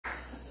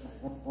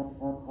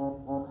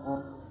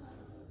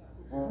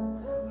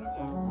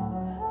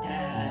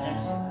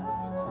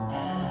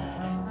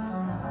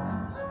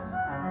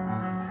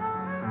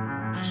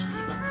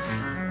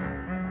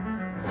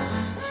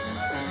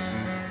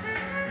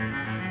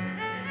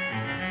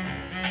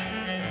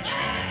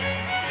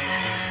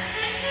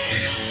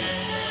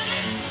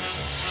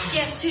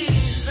Guess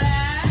who's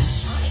back?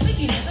 But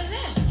you never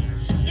left.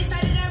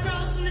 Decided I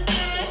rose from the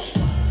dead.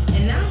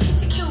 And now I'm here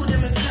to kill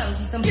them with flows.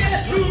 Some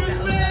Guess who's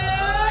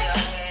back?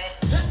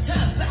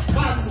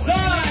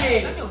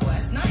 Banzai! I'm your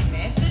worst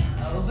nightmare stood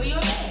over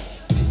your head.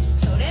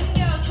 So them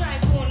girls try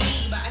to call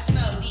me, but I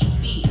smell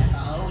defeat like a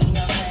hole in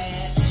your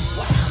head.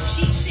 Wow,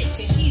 she's sick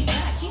and she's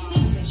bad. She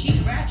sings and she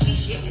raps, she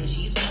shit and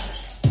she's bad.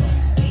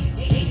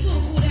 They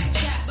talk all that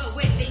chat, but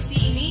when they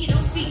see me,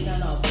 don't speak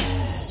none of that.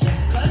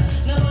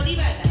 Cause nobody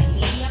bad like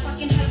me. I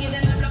fucking higher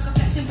than a block of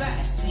flexing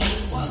back. See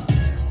what?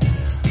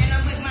 And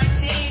I'm with my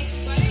team.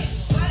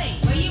 Squally,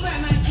 where you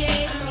at, my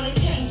kid? I'm only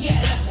 10,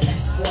 yeah, up in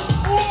that squad.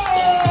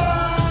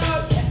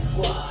 That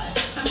squad.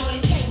 I'm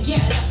only 10,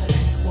 yeah, up in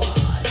that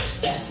squad.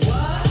 That's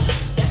what?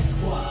 That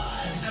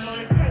squad. I'm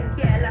only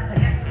 10, yeah, up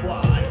in that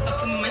squad.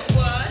 Fucking with my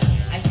squad?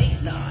 I think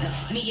not.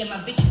 Me and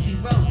my bitches, we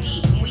roll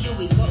deep, and we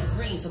always got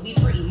green, so we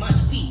pretty much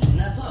peace in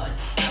the pod.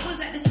 I was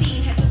at the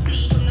scene, had to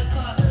flee from the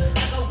car.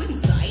 I go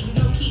inside with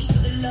no keys for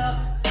the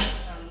locks.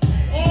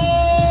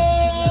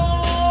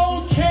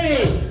 Okay!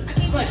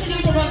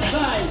 Спасибо,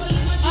 Банзаи!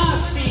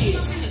 Ashpi!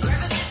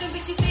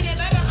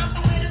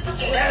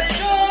 Let's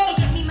go!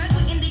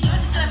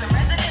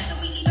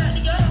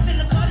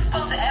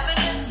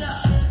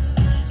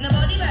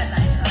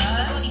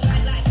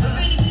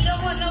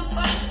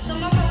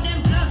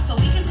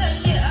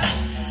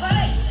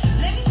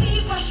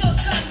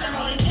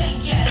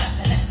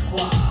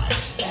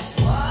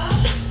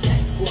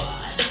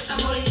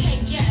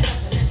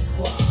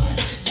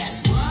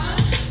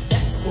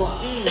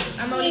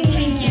 I'm only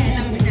 10,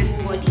 yeah, up in that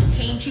squad.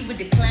 Came true with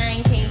the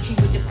clang, came true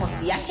with the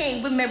posse. I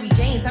came with Mary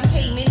Jane's, I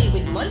came in it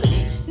with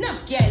Molly.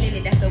 Enough girl in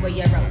it, that's the way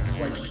you roll,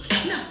 squaddy.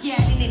 Enough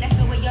girl in it, that's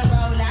the way you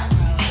roll out.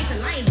 If the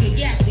lion's good,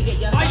 you have to get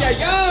your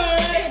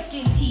fair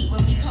skin teeth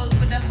when we pose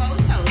for the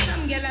photo.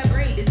 Some girl are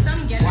braided,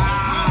 some girl are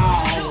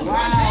calm.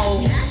 Wow!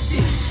 You have to.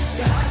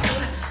 The heart's still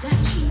like a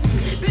statue.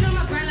 Been on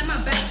my grind like my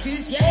back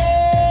tooth, yeah.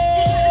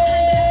 Take out the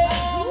time with that back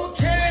tooth.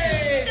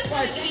 Okay!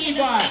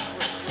 Спасибо!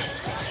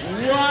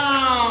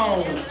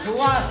 Вау!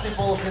 Классный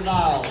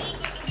полуфинал!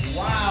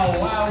 Вау!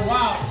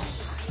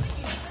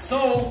 So,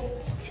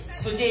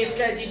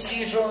 судейская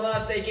decision у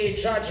нас, a.k.a.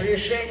 judge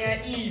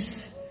решения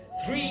is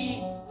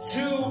 3, 2,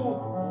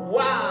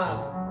 1.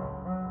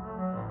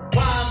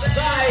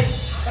 Банзай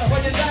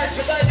проходит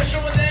дальше, дайте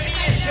шуму для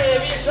Миши.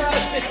 Миша,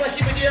 Ашпи,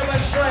 спасибо тебе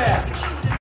большое.